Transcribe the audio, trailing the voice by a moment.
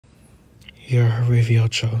Here,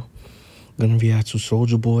 WavyOcho. Gonna react to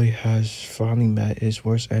Soulja Boy has finally met his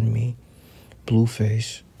worst enemy,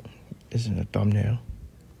 Blueface. Is in the thumbnail.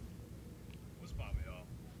 What's poppin', y'all?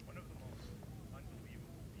 One of the most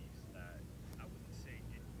unbelievable beefs that I wouldn't say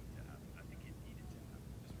it didn't need to happen. I think it needed to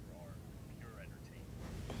happen just for our pure entertainment.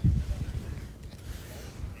 Is none other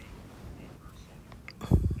than Bold Nate versus Soulja Boy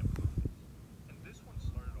and Blueface. And this one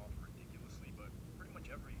started off ridiculously, but pretty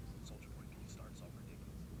much every Soulja Boy beef starts off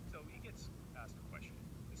ridiculous. So he gets asked a question.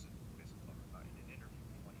 This is Blueface talking about in an interview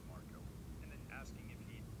with Money Marco, and then asking if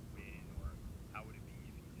he'd win or how would it be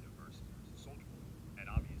if he did a versus Soulja Boy.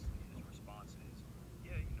 And obviously his response is,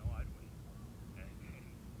 yeah, I'd win. And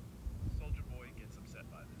Soulja Boy gets upset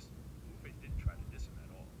by this. Blueface didn't try to diss him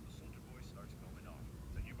at all. The Soulja Boy starts going off.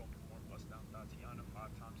 So you gonna perform Bust Down Tatiana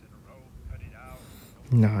 5 times in a row, cut it out.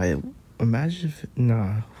 Imagine if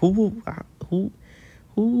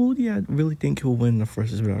who do you really think he'll win the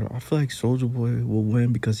first battle? I feel like Soulja Boy will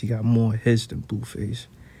win because he got more hits than Blueface.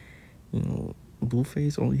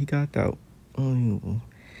 Blueface he got that only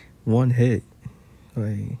one hit.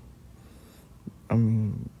 Like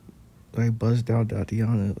Bust Down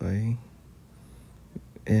Tatiana,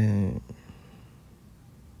 and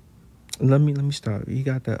let me stop. He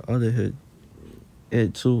got that other hit.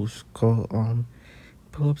 It too is called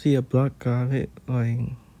Pull Up to Your Block got it, but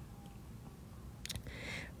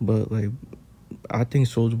I think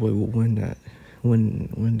Soulja Boy will win that win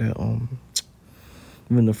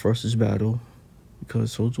the versus battle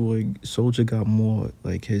because Soulja got more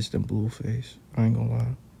hits than Blueface. I ain't gonna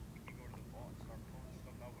lie.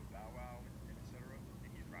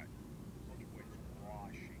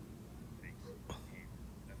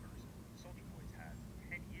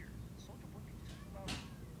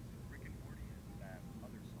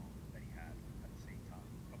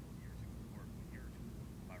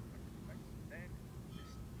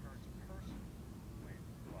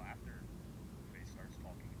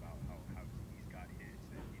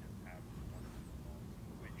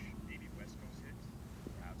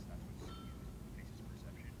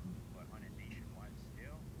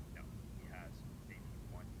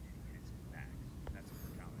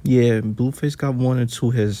 Yeah, Blueface got 1 or 2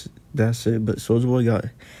 hits. That's it. But Soulja Boy got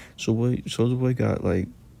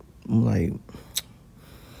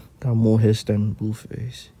got more hits than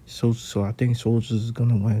Blueface. So I think Soulja's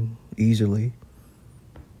gonna win easily.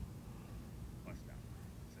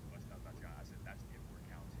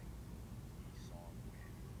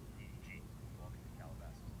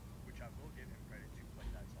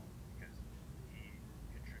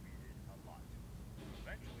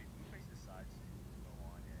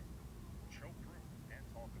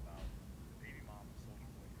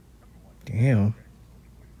 Damn.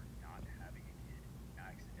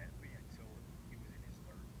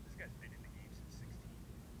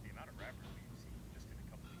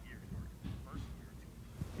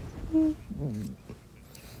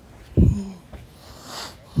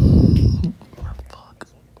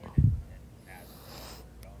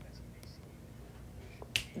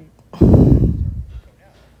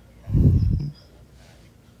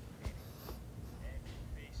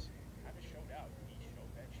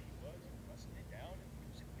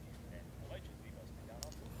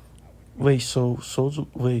 So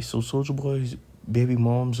Soulja Boy's baby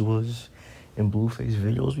moms was in Blueface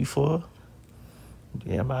videos before?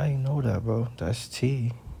 Damn, I didn't know that, bro. That's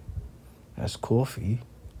tea. That's coffee.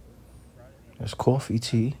 That's coffee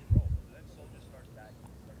tea.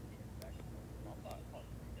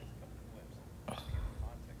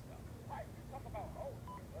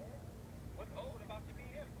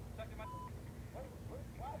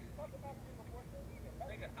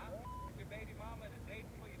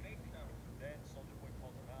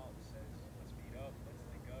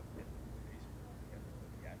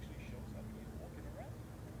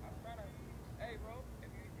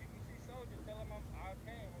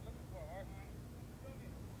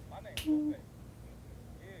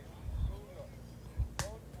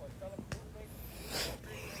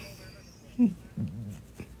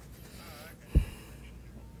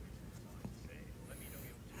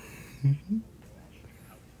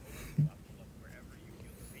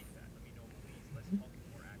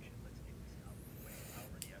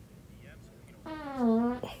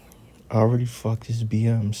 I already fucked his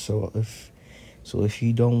BM, so if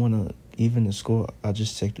you don't want to even the score, I'll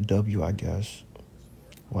just take the W, I guess.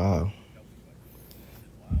 Wow.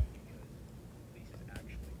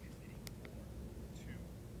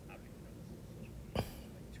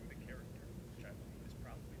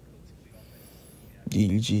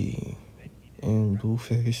 GG and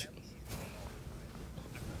Blueface.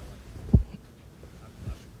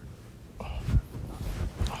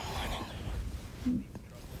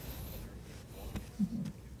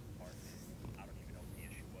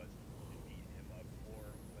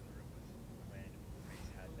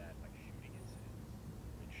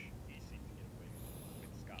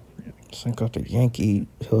 Ain't got the Yankee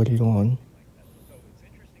hoodie on. something like that. So it's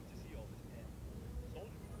interesting to see all this. And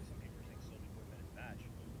Soldier Boy, some people are saying Soldier Boy met his match.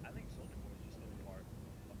 I think Soldier Boy is just in a part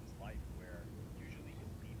of his life where usually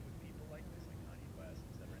he'll beef with people like this, like Kanye West,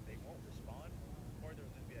 etc., and they won't respond, or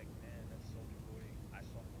they'll just be like, "Man, that's Soldier Boy. I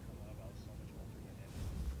saw him come up. I was so much older than him.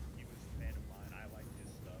 He was a fan of mine. I liked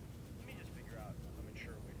his stuff. Let me just figure out a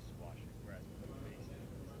mature way to squash it." Whereas Blueface is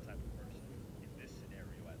the type of person, in this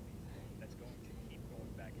scenario at least, that's going to keep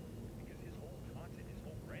going back and forth because his whole content, his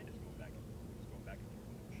whole brand is going back and forth. He's going back and forth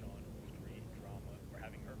with Rashawn, who's creating drama, or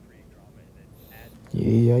having her create drama, and then add more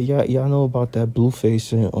Yeah, drama yeah, yeah. I know to about her. that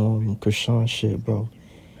Blueface and Blueface is going to Krishan he's shit, going to bro. keep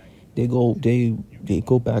going back and They forth go until they you they get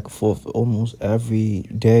go on back and forth almost some every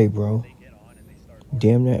music day, where bro. they get on and they start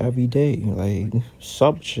Damn arguing, near every and day. it's Like like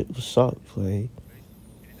sup usually shit, Blueface what's up? dislikes Like Blueface,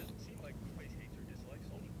 and it doesn't seem like Blueface hates or dislikes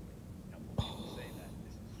Soldier Boy. Now, will people say that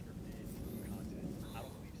this is scripted content? I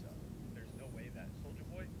don't believe so. There's no way that Soldier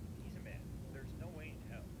Boy, he's a man. There's no way in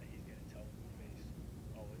hell that he's gonna tell Blueface,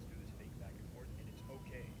 "Oh, let's do this fake back and forth," and it's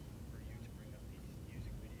okay for you to bring up these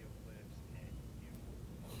music video clips and you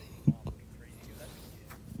of baby mom looking crazy because that's a kid.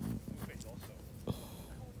 Blueface also,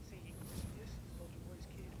 I wouldn't say he dissed Soldier Boy's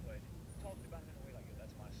kid, but talked about him in a way like, "Yo,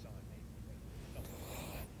 that's my son," maybe like something like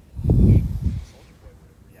that, which Soldier Boy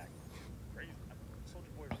would have reacted to crazy. I mean,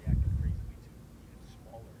 Soldier Boy reacted crazily to even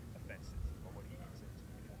smaller offenses, or what he considers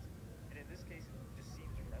to be offensive. And in this case, it just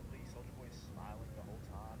seems friendly. Soldier Boy is smiling the whole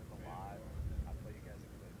time in the live. I play you guys a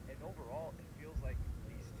clip, and overall, it feels like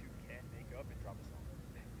these two can make up and drop a song.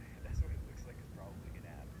 That's what it looks like is probably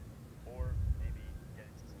gonna happen, or maybe get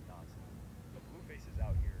into some nonsense. But Blueface is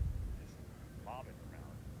out here just mobbing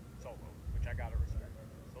around solo, which I gotta respect.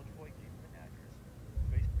 Soldier Boy gave him an address.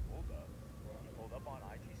 Blueface pulled up. He pulled up on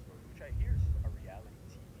IG stories, which I hear is a reality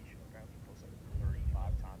TV show. Apparently, he posts like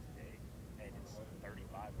 35 times a day, and it's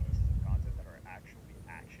 35 pieces of content that are actually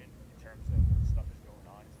action in terms of stuff is going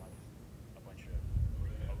on. It's not just a bunch of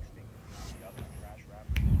reposting the other trash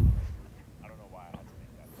rappers. I don't know why I had to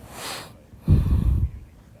make that point, but some people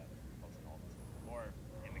usually do that, posting all this stuff. Or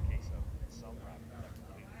in the case of some rappers that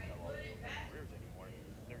completely fell off and don't make careers anymore,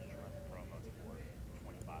 they're just running promos for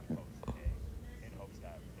 25 posts a day in hopes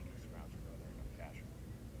that they can scrounge together enough cash from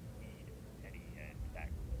weed, Henny, and that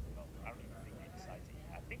group of developers. I don't even think they decide to eat.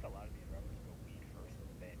 I think a lot of these rappers go weed first,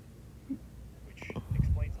 then weed, which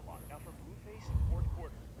explains a lot. Now for Blueface, fourth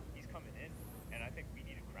quarter, he's coming in, and I think we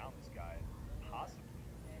need to crown this guy possibly,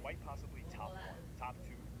 quite possibly top one, top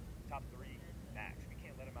two, top three max. We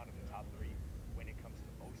can't let him out of the top three when it comes to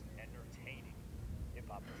most entertaining hip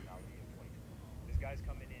hop personality of 2020. This guy's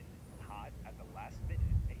coming in hot at the last minute,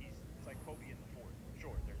 and it's like Kobe in the fourth.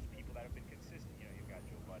 Sure, there's people that have been consistent. You know, you've got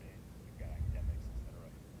Joe Budden, you've got academics, etc.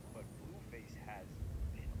 But Blueface has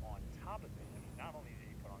been on top of it. I mean, not only did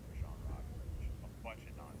he put on Krishan Rock, which is a bunch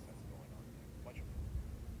of nonsense going on there, a bunch of foolery,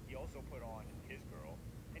 he also put on his girl,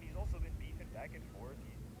 and he's also been beefing back and forth.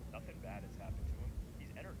 Nothing bad has happened to him.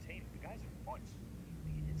 He's entertaining. The guy's funny.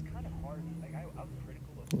 It's kind of hard. Like I was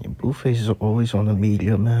critical of yeah, Blueface Blueface is because always on the like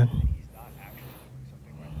media, man. when he's not actually doing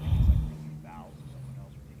something where I think it's like really foul to someone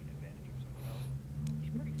else or taking advantage of someone else,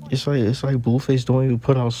 he's pretty funny. It's like Blueface don't even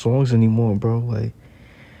put out songs anymore, bro. Like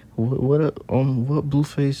what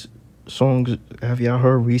Blueface songs have y'all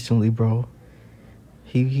heard recently, bro?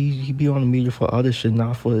 He be on the media for other shit,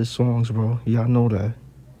 not for his songs, bro. Y'all know that. And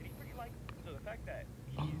he's pretty likable. So the fact that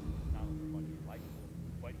he's not only funny and likable,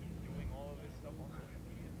 but he's doing all of this stuff on social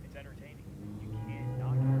media, it's entertaining. You can't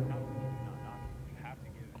knock him. Not only can you not knock him, you have to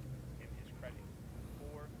give him his credit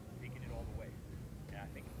for taking it all the way. And I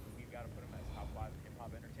think we've got to put him as top five hip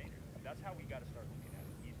hop entertainer. That's how we got to start looking at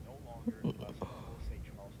it. He's no longer. Someone will say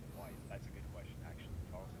Charleston White. That's a good question, actually.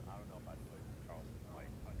 Charleston. I don't know if I'd put Charleston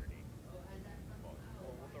White underneath.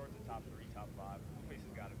 Well, we'll throw it to top three, top five. Blueface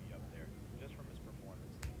has got to be up there just from his performance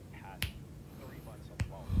in the past 3 months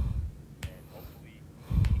alone. And hopefully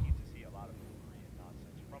we continue to see a lot of foolery and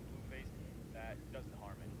nonsense from Blueface that doesn't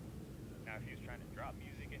harm anyone. Now, if he was trying to drop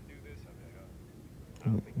music and do this, I'd be like, oh, I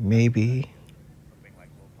don't think that's Maybe. something like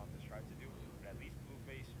Lil Pump has tried to do. But at least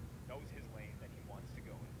Blueface knows his lane that he wants to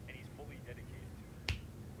go in, and he's fully dedicated to it,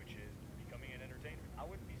 which is becoming an entertainer. I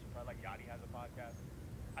wouldn't be surprised. Like Yachty has a podcast.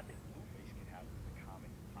 I think Blueface can have the comic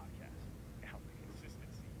podcast. Now, the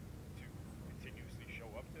consistency to continuously show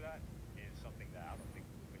up to that is something that I don't think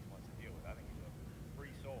Blueface wants to deal with. I think he's a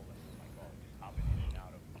free soul, as some might call it, just hopping in and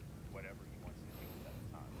out of whatever he wants to deal with at the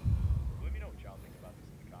time. So let me know what y'all think about this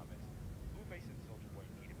in the comments. Blueface and Soulja Boy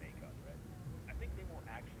need to make up, right? I think they won't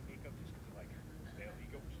actually make up just because of like male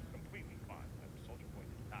ego, which is completely fine. Soulja Boy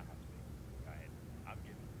does not have to make up with this guy, and I'm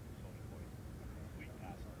giving Soulja Boy a complete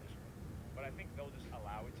pass on this one. But I think they'll just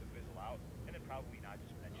allow it to fizzle out, and then probably not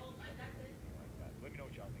just mention each other anything like that. Let me know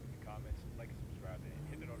what y'all think in the comments. Like and subscribe and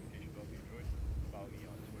hit the notification bell if you enjoyed. Follow me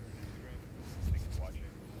on Twitter and Instagram. Thanks for watching.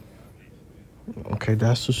 Peace. Okay,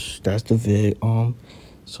 that's the vid.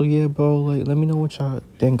 So yeah, bro, like let me know what y'all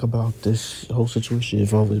think about this whole situation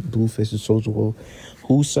involving Blueface and Soulja Boy.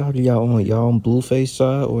 Whose side are y'all on? Y'all on Blueface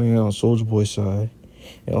side or y'all on Soulja Boy side?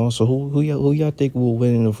 And also, who y'all think will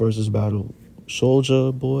win in the versus battle?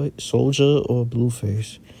 Soulja or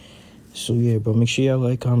Blueface? So yeah, bro, make sure y'all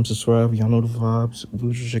like, comment, subscribe. Y'all know the vibes. We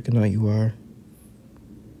were just checking out. You are.